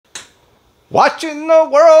Watching the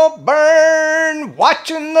world burn,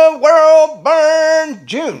 watching the world burn.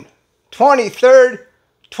 June 23rd,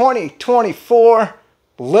 2024.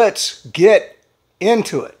 Let's get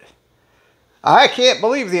into it. I can't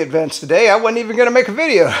believe the events today. I wasn't even going to make a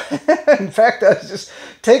video. In fact, I was just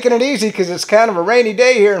taking it easy because it's kind of a rainy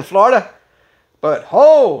day here in Florida. But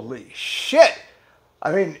holy shit.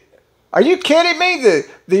 I mean, are you kidding me?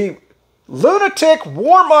 The lunatic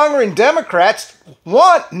warmongering Democrats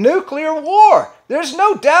want nuclear war. There's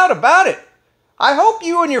no doubt about it. I hope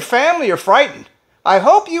you and your family are frightened. I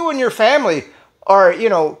hope you and your family are,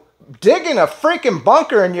 digging a freaking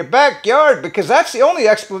bunker in your backyard, because that's the only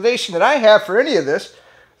explanation that I have for any of this.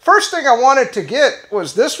 First thing I wanted to get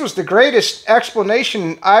was, this was the greatest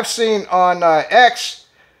explanation I've seen on X.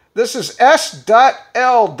 This is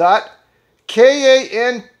S.L.Kanthan.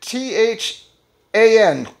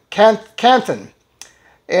 Kanthan.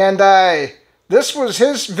 And this was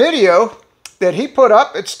his video that he put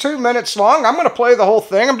up. It's 2 minutes long. I'm going to play the whole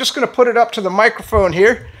thing. I'm just going to put it up to the microphone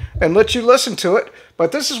here and let you listen to it.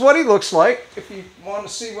 But this is what he looks like. If you want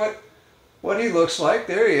to see what he looks like,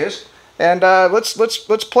 there he is. And let's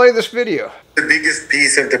play this video. The biggest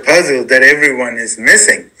piece of the puzzle that everyone is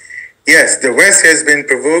missing. Yes, the West has been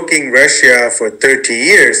provoking Russia for 30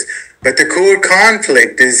 years, but the core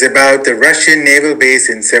conflict is about the Russian naval base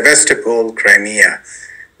in Sevastopol, Crimea.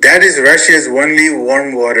 That is Russia's only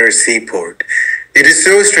warm water seaport. It is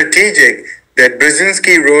so strategic that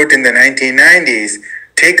Brzezinski wrote in the 1990s,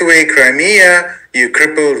 "Take away Crimea, you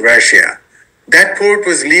cripple Russia." That port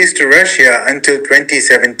was leased to Russia until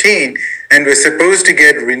 2017 and was supposed to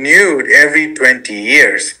get renewed every 20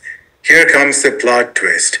 years. Here comes the plot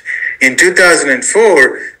twist. In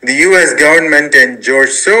 2004, the US government and George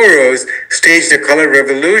Soros staged a color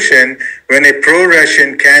revolution when a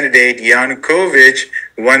pro-Russian candidate, Yanukovych,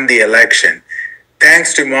 won the election.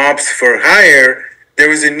 Thanks to mobs for hire, there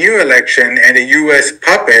was a new election and a US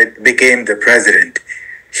puppet became the president.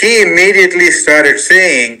 He immediately started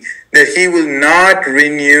saying that he will not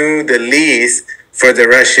renew the lease for the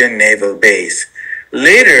Russian naval base.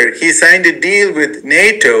 Later, he signed a deal with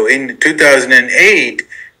NATO in 2008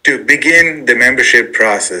 to begin the membership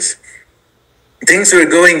process. Things were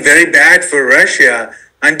going very bad for Russia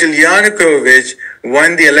until Yanukovych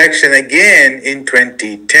won the election again in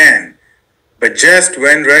 2010. But just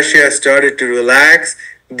when Russia started to relax,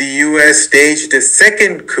 the US staged a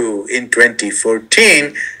second coup in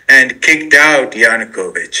 2014 and kicked out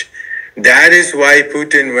Yanukovych. That is why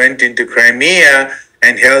Putin went into Crimea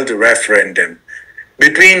and held a referendum.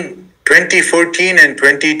 Between 2014 and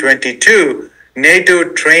 2022, NATO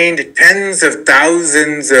trained tens of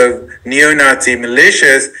thousands of neo-Nazi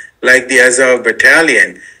militias like the Azov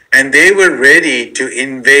Battalion, and they were ready to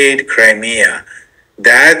invade Crimea.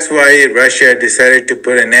 That's why Russia decided to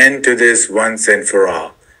put an end to this once and for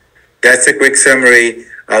all. That's a quick summary.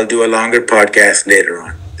 I'll do a longer podcast later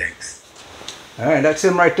on. Thanks. All right, that's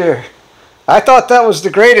him right there. I thought that was the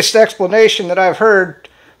greatest explanation that I've heard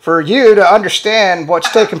for you to understand what's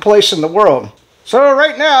taking place in the world. So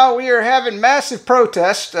right now we are having massive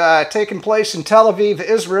protests taking place in Tel Aviv,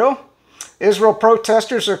 Israel. Israel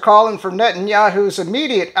protesters are calling for Netanyahu's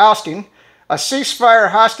immediate ousting, a ceasefire,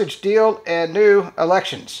 hostage deal, and new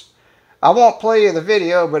elections. I won't play you the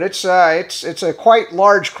video, but it's a quite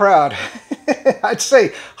large crowd. I'd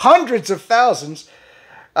say hundreds of thousands.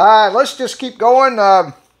 Let's just keep going.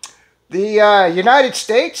 The United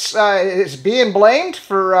States is being blamed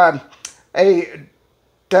for a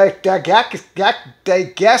Dagestani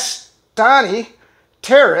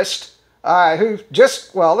terrorist who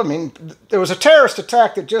just, there was a terrorist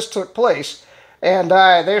attack that just took place. And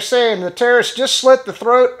they're saying the terrorist just slit the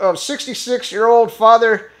throat of 66-year-old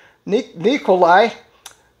Father Nikolai.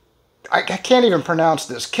 I can't even pronounce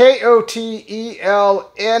this.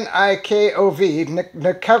 Kotelnikov,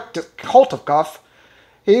 Nikolnikov.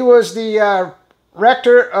 He was the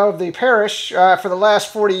rector of the parish for the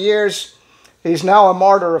last 40 years. He's now a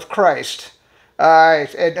martyr of Christ.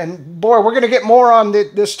 And boy, we're going to get more on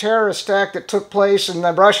this terrorist attack that took place, and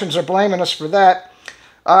the Russians are blaming us for that.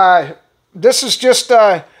 This is just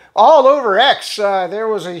all over X. There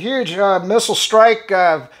was a huge missile strike,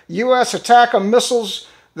 U.S. attack on missiles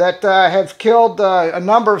that have killed a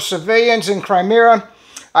number of civilians in Crimea.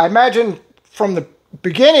 I imagine from the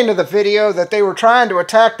beginning of the video that they were trying to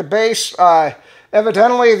attack the base.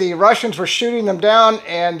 Evidently, the Russians were shooting them down,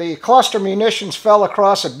 and the cluster munitions fell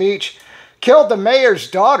across a beach, killed the mayor's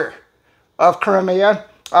daughter of Crimea.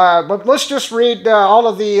 But let's just read all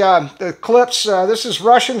of the clips. This is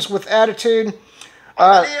Russians with attitude.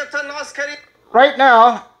 Right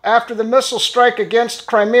now, after the missile strike against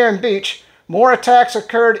Crimean beach, more attacks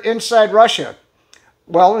occurred inside Russia.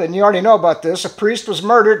 Well, and you already know about this. A priest was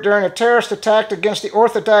murdered during a terrorist attack against the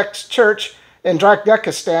Orthodox Church in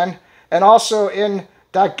Dagestan and also in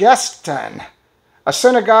Dagestan, a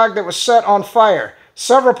synagogue that was set on fire.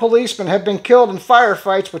 Several policemen have been killed in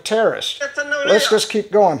firefights with terrorists. Let's just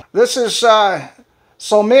keep going. This is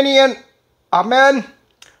Solomonian Ahmed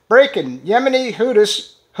breaking. Yemeni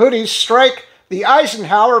Houthis strike the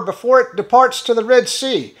Eisenhower before it departs to the Red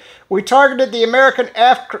Sea. We targeted the American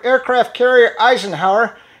aircraft carrier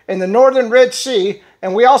Eisenhower in the northern Red Sea,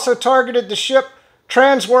 and we also targeted the ship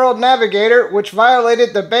Transworld Navigator, which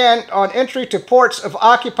violated the ban on entry to ports of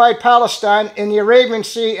occupied Palestine in the Arabian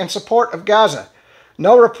Sea in support of Gaza.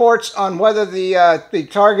 No reports on whether the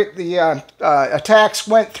attacks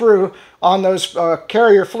went through on those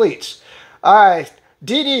carrier fleets.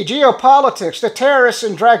 DD Geopolitics. The terrorists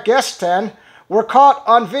in Dagestan were caught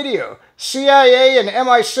on video. CIA and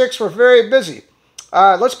MI6 were very busy.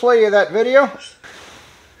 Let's play you that video.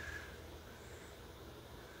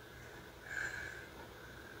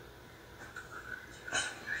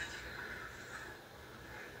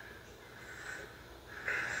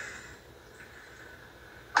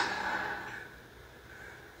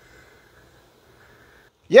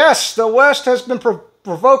 Yes, the West has been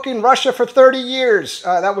provoking Russia for 30 years.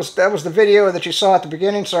 That was the video that you saw at the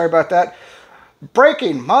beginning. Sorry about that.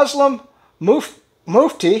 Breaking. Muslim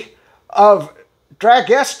Mufti of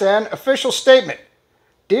Dagestan official statement.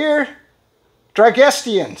 Dear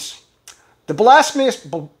Dagestanians, the blasphemous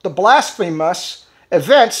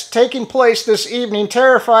events taking place this evening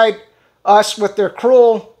terrified us with their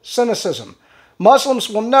cruel cynicism. Muslims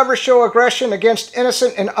will never show aggression against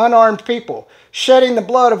innocent and unarmed people, shedding the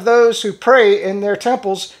blood of those who pray in their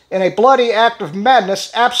temples in a bloody act of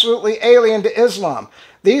madness absolutely alien to Islam.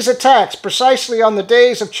 These attacks, precisely on the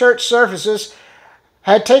days of church services,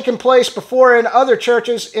 had taken place before in other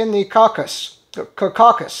churches in the Caucasus.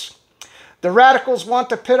 The radicals want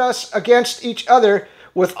to pit us against each other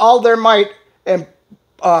with all their might and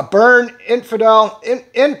burn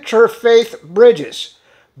interfaith bridges.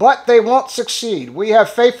 But they won't succeed. We have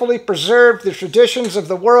faithfully preserved the traditions of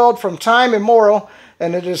the world from time immemorial,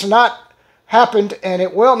 and it has not happened, and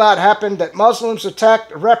it will not happen, that Muslims attack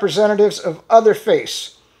representatives of other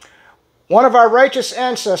faiths. One of our righteous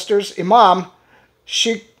ancestors, Imam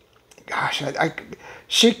Shikath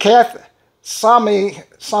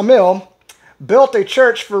Samil, built a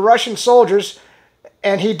church for Russian soldiers,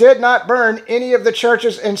 and he did not burn any of the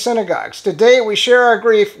churches and synagogues. Today we share our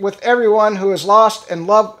grief with everyone who has lost a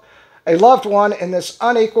loved one in this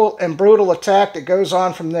unequal and brutal attack that goes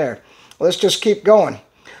on from there. Let's just keep going.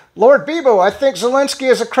 Lord Bibo, I think Zelensky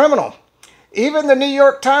is a criminal. Even the New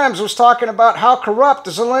York Times was talking about how corrupt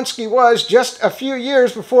Zelensky was just a few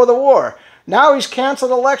years before the war. Now he's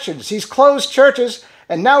canceled elections, he's closed churches,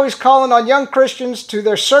 and now he's calling on young Christians to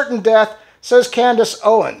their certain death, says Candace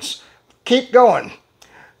Owens. Keep going.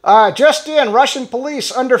 Just in, Russian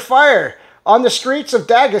police under fire on the streets of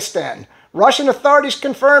Dagestan. Russian authorities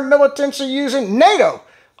confirm militants are using NATO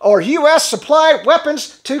or U.S. supplied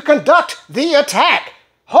weapons to conduct the attack.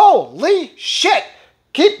 Holy shit!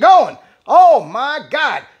 Keep going. Oh my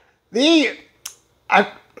God.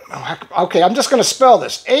 Okay, I'm just going to spell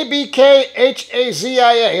this.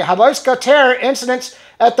 ABKHAZIA. Habaitska terror incidents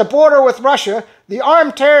at the border with Russia, the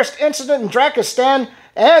armed terrorist incident in Dagestan,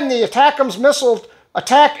 and the ATACMS missile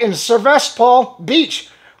attack in Sevastopol beach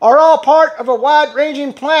are all part of a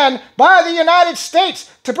wide-ranging plan by the United States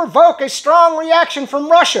to provoke a strong reaction from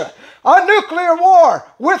Russia. A nuclear war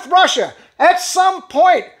with Russia. At some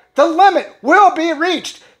point, the limit will be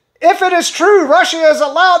reached. If it is true Russia has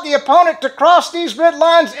allowed the opponent to cross these red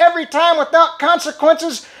lines every time without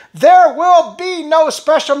consequences, there will be no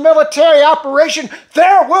special military operation.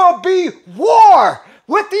 There will be war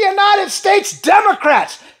with the United States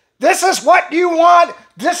Democrats. This is what you want.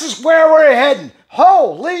 This is where we're heading.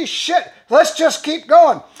 Holy shit. Let's just keep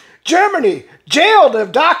going. Germany jailed a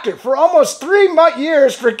doctor for almost 3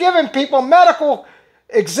 years for giving people medical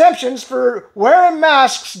exemptions for wearing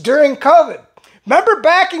masks during COVID. Remember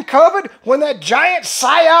back in COVID when that giant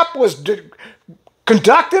psyop was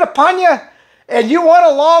conducted upon you? And you went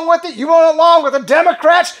along with it? You went along with the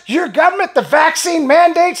Democrats, your government, the vaccine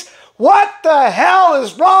mandates? What the hell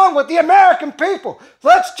is wrong with the American people?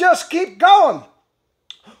 Let's just keep going.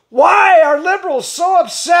 Why are liberals so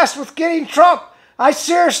obsessed with getting Trump? I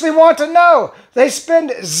seriously want to know. They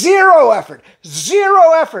spend zero effort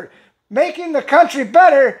making the country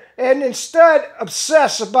better and instead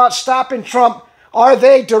obsess about stopping Trump. Are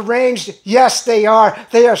they deranged? Yes, they are.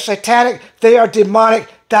 They are satanic. They are demonic.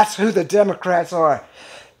 That's who the Democrats are.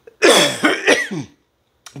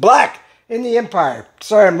 Black in the empire.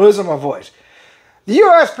 Sorry, I'm losing my voice. The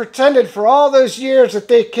U.S. pretended for all those years that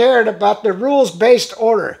they cared about the rules-based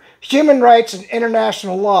order, human rights, and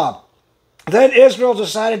international law. Then Israel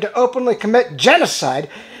decided to openly commit genocide,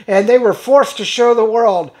 and they were forced to show the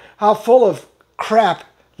world how full of crap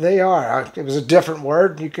they are. It was a different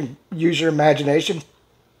word. You can use your imagination.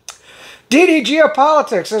 DD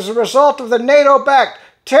geopolitics as a result of the NATO-backed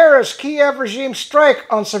terrorist Kiev regime strike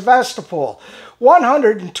on Sevastopol.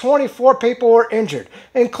 124 people were injured,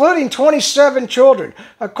 including 27 children,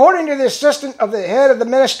 according to the assistant of the head of the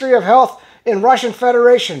Ministry of Health in Russian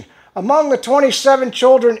Federation. Among the 27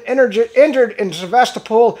 children injured in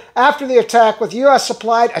Sevastopol after the attack with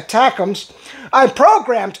U.S.-supplied ATACMS,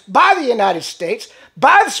 programmed by the United States,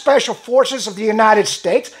 by the Special Forces of the United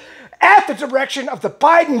States, at the direction of the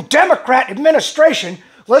Biden Democrat administration,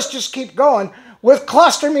 let's just keep going, with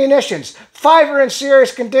cluster munitions. 5 are in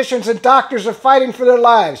serious conditions and doctors are fighting for their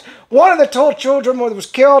lives. One of the 2 children who was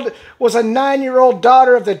killed was a 9-year-old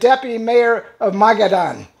daughter of the deputy mayor of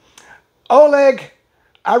Magadan, Oleg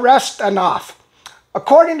Arastanov.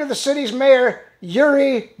 According to the city's mayor,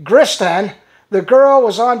 Yuri Gristan, the girl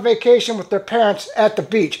was on vacation with their parents at the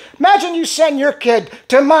beach. Imagine you send your kid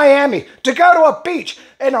to Miami to go to a beach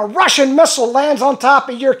and a Russian missile lands on top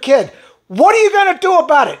of your kid. What are you going to do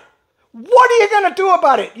about it? What are you going to do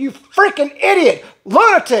about it, you freaking idiot,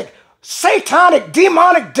 lunatic, satanic,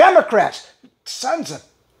 demonic Democrats? Sons of,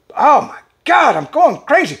 oh my God, I'm going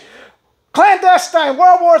crazy. Clandestine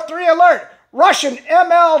World War III alert. Russian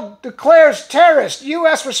ML declares terrorist.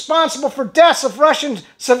 U.S. responsible for deaths of Russian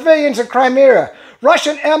civilians in Crimea.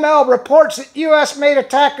 Russian ML reports that U.S.-made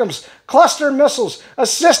ATACMS cluster missiles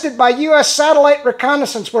assisted by U.S. satellite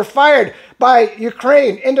reconnaissance were fired by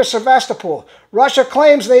Ukraine into Sevastopol. Russia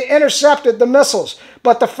claims they intercepted the missiles,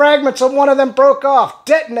 but the fragments of one of them broke off,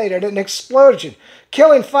 detonated in an explosion,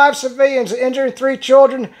 killing 5 civilians, injuring 3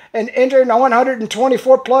 children, and injuring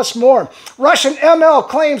 124 plus more. Russian ML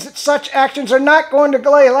claims that such actions are not going to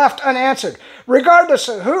go left unanswered. Regardless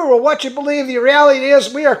of who or what you believe, the reality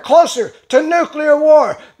is we are closer to nuclear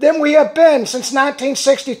war than we have been since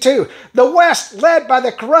 1962. The West, led by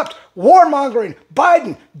the corrupt, warmongering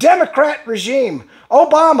Biden Democrat regime.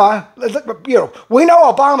 Obama, we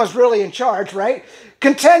know Obama's really in charge, right?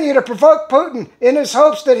 Continue to provoke Putin in his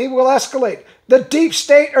hopes that he will escalate. The deep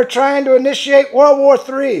state are trying to initiate World War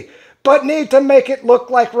III, but need to make it look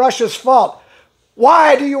like Russia's fault.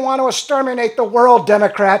 Why do you want to exterminate the world,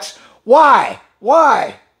 Democrats? Why?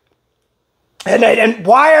 Why? And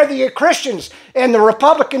why are the Christians and the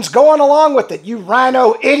Republicans going along with it, you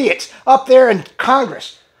rhino idiots up there in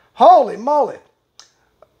Congress? Holy moly.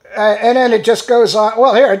 And then it just goes on.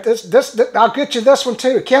 Well, here, I'll get you this one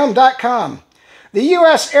too, Kim.com. The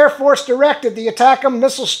U.S. Air Force directed the ATACMS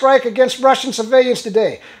missile strike against Russian civilians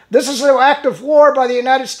today. This is an act of war by the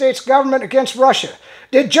United States government against Russia.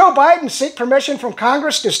 Did Joe Biden seek permission from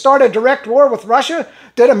Congress to start a direct war with Russia?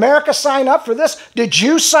 Did America sign up for this? Did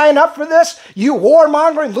you sign up for this? You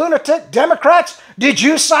warmongering lunatic Democrats? Did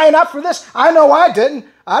you sign up for this? I know I didn't.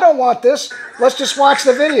 I don't want this. Let's just watch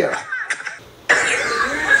the video.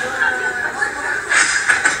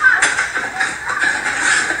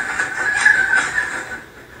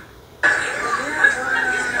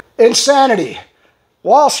 Insanity.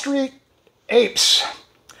 Wall Street apes.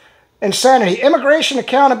 Insanity. Immigration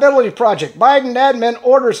Accountability Project. Biden admin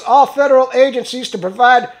orders all federal agencies to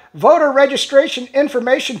provide voter registration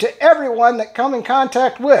information to everyone that come in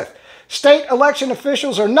contact with. State election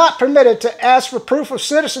officials are not permitted to ask for proof of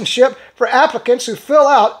citizenship for applicants who fill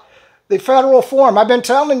out the federal form. I've been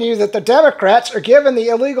telling you that the Democrats are giving the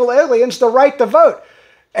illegal aliens the right to vote.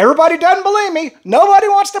 Everybody doesn't believe me. Nobody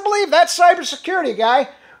wants to believe that cybersecurity guy.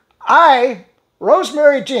 I,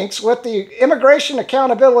 Rosemary Jinks, with the Immigration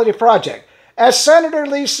Accountability Project. As Senator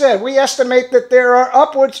Lee said, we estimate that there are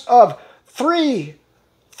upwards of 30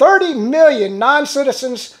 million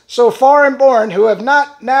non-citizens so foreign born who have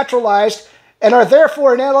not naturalized and are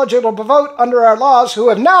therefore ineligible to vote under our laws, who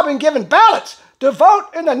have now been given ballots to vote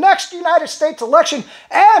in the next United States election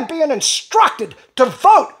and being instructed to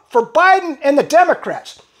vote for Biden and the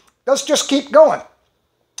Democrats. Let's just keep going.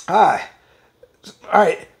 All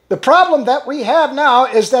right. The problem that we have now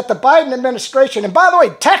is that the Biden administration, and by the way,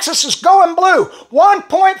 Texas is going blue.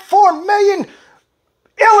 1.4 million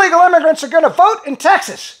illegal immigrants are going to vote in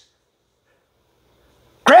Texas.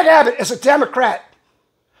 Greg Abbott is a Democrat.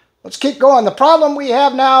 Let's keep going. The problem we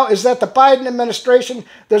have now is that the Biden administration,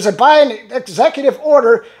 there's a Biden executive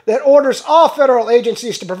order that orders all federal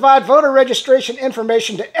agencies to provide voter registration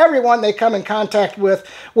information to everyone they come in contact with.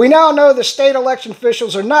 We now know the state election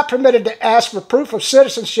officials are not permitted to ask for proof of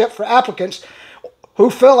citizenship for applicants who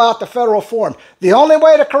fill out the federal form. The only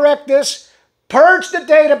way to correct this, purge the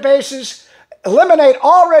databases, eliminate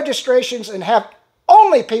all registrations, and have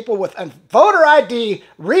only people with a voter ID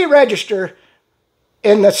re-register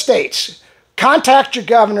in the states. Contact your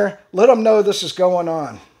governor. Let them know this is going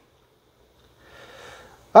on.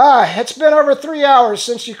 It's been over 3 hours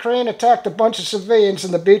since Ukraine attacked a bunch of civilians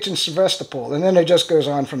in the beach in Sevastopol. And then it just goes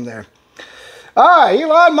on from there.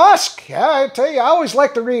 Elon Musk. I tell you, I always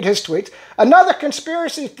like to read his tweets. Another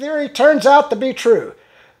conspiracy theory turns out to be true.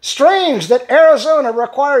 Strange that Arizona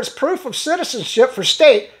requires proof of citizenship for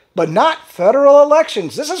state, but not federal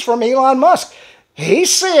elections. This is from Elon Musk.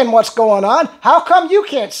 He's seeing what's going on. How come you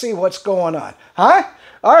can't see what's going on? Huh?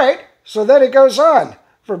 All right. So then it goes on.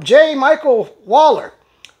 From J. Michael Waller.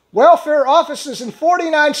 Welfare offices in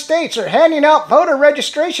 49 states are handing out voter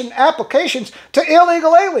registration applications to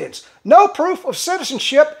illegal aliens. No proof of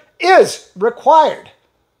citizenship is required.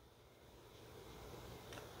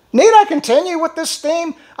 Need I continue with this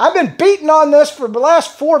theme? I've been beating on this for the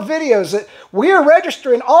last 4 videos that we are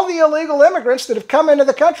registering all the illegal immigrants that have come into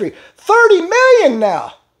the country. 30 million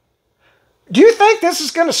now. Do you think this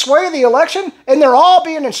is going to sway the election and they're all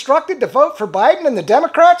being instructed to vote for Biden and the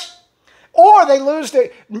Democrats? Or they lose their...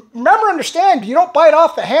 Remember, understand, you don't bite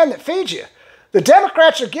off the hand that feeds you. The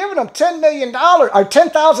Democrats are giving them $10 million or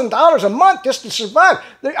 $10,000 a month just to survive.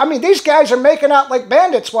 I mean, these guys are making out like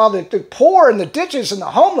bandits while the poor in the ditches and the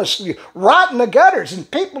homeless rot in the gutters, and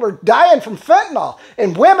people are dying from fentanyl,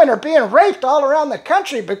 and women are being raped all around the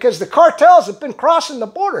country because the cartels have been crossing the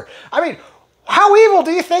border. I mean, how evil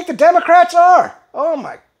do you think the Democrats are? Oh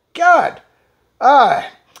my God. The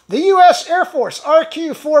U.S. Air Force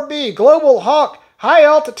RQ-4B Global Hawk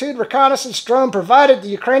high-altitude reconnaissance drone provided the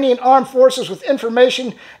Ukrainian armed forces with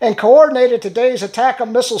information and coordinated today's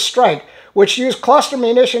ATACMS missile strike, which used cluster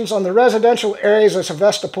munitions on the residential areas of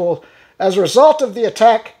Sevastopol. As a result of the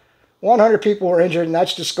attack, 100 people were injured, and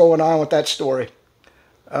that's just going on with that story.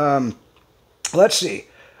 Let's see.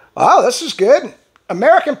 Oh, this is good.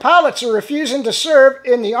 American pilots are refusing to serve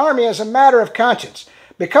in the Army as a matter of conscience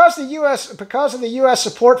because of the U.S.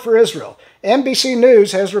 support for Israel, NBC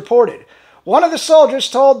News has reported. One of the soldiers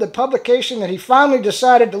told the publication that he finally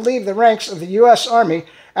decided to leave the ranks of the U.S. Army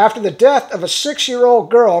after the death of a 6-year-old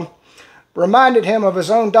girl reminded him of his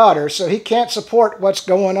own daughter, so he can't support what's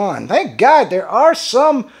going on. Thank God there are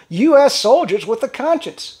some U.S. soldiers with a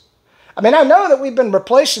conscience. I mean, I know that we've been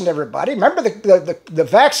replacing everybody. Remember the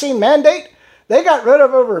vaccine mandate? They got rid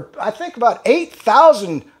of over, I think, about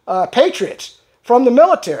 8,000 patriots from the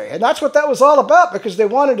military. And that's what that was all about, because they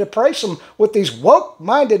wanted to replace them with these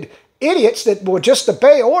woke-minded idiots that will just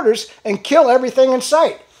obey orders and kill everything in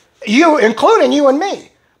sight. Including you and me.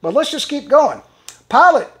 But let's just keep going.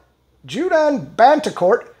 Pilot Judan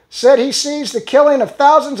Bantacourt said he sees the killing of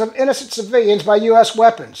thousands of innocent civilians by U.S.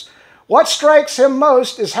 weapons. What strikes him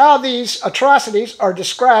most is how these atrocities are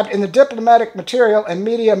described in the diplomatic material and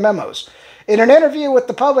media memos. In an interview with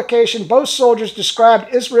the publication, both soldiers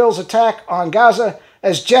described Israel's attack on Gaza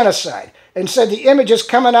as genocide and said the images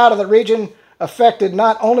coming out of the region affected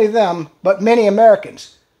not only them, but many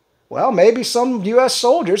Americans. Well, maybe some U.S.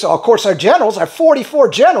 soldiers, of course our generals, our 44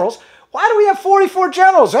 generals. Why do we have 44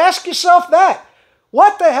 generals? Ask yourself that.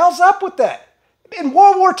 What the hell's up with that? In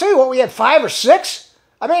World War II, what, we had 5 or 6?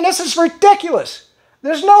 I mean, this is ridiculous.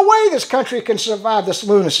 There's no way this country can survive this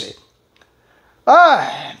lunacy.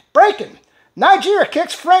 Breaking. Nigeria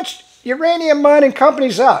kicks French uranium mining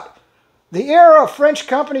companies out. The era of French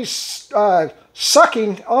companies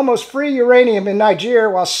sucking almost free uranium in Nigeria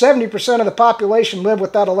while 70% of the population live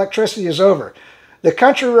without electricity is over. The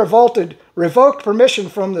country revoked permission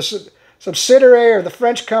from the subsidiary of the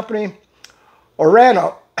French company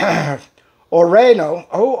Orano,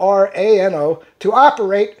 O-R-A-N-O, to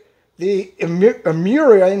operate the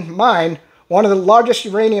Injuring mine, one of the largest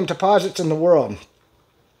uranium deposits in the world.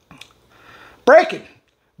 Breaking.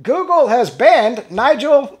 Google has banned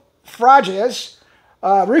Nigel Farage's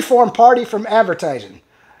Reform Party from advertising.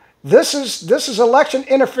 This is election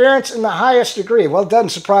interference in the highest degree. Well, it doesn't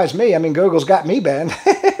surprise me. I mean, Google's got me banned.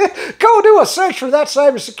 Go do a search for that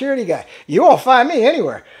cybersecurity guy. You won't find me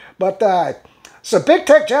anywhere. But so Big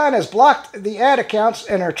Tech John has blocked the ad accounts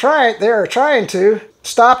and they are trying to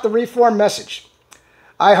stop the reform message.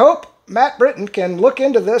 I hope Matt Britton can look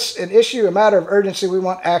into this and issue a matter of urgency. We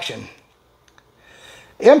want action.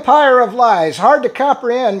 Empire of lies. Hard to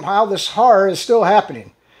comprehend how this horror is still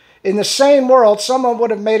happening. In the sane world, someone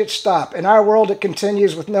would have made it stop. In our world, it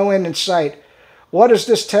continues with no end in sight. What does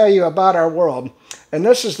this tell you about our world? And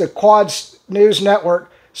this is the Quads News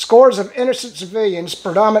Network. Scores of innocent civilians,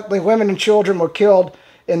 predominantly women and children, were killed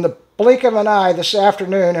in the blink of an eye this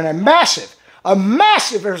afternoon in a massive a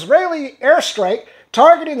massive Israeli airstrike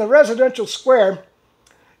targeting the residential square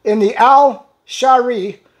in the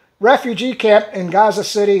Al-Shari refugee camp in Gaza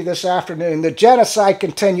City this afternoon. The genocide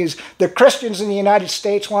continues. The Christians in the United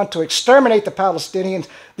States want to exterminate the Palestinians.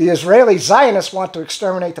 The Israeli Zionists want to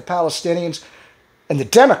exterminate the Palestinians. And the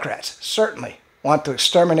Democrats certainly want to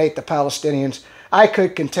exterminate the Palestinians. I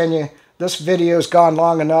could continue. This video's gone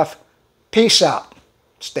long enough. Peace out.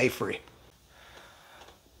 Stay free.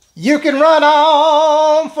 You can run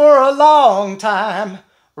on for a long time.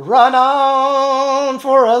 Run on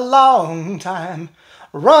for a long time.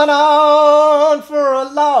 Run on for a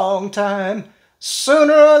long time.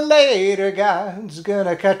 Sooner or later, God's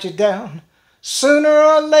gonna cut you down. Sooner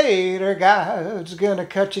or later, God's gonna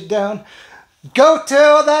cut you down. Go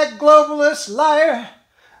tell that globalist liar,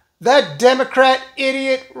 that Democrat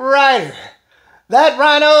idiot writer, that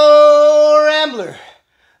rhino rambler,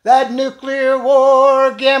 that nuclear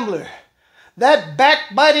war gambler, that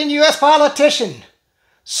backbiting U.S. politician.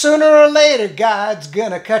 Sooner or later, God's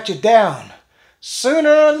gonna cut you down. Sooner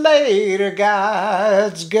or later,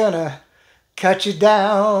 God's gonna cut you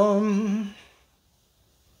down.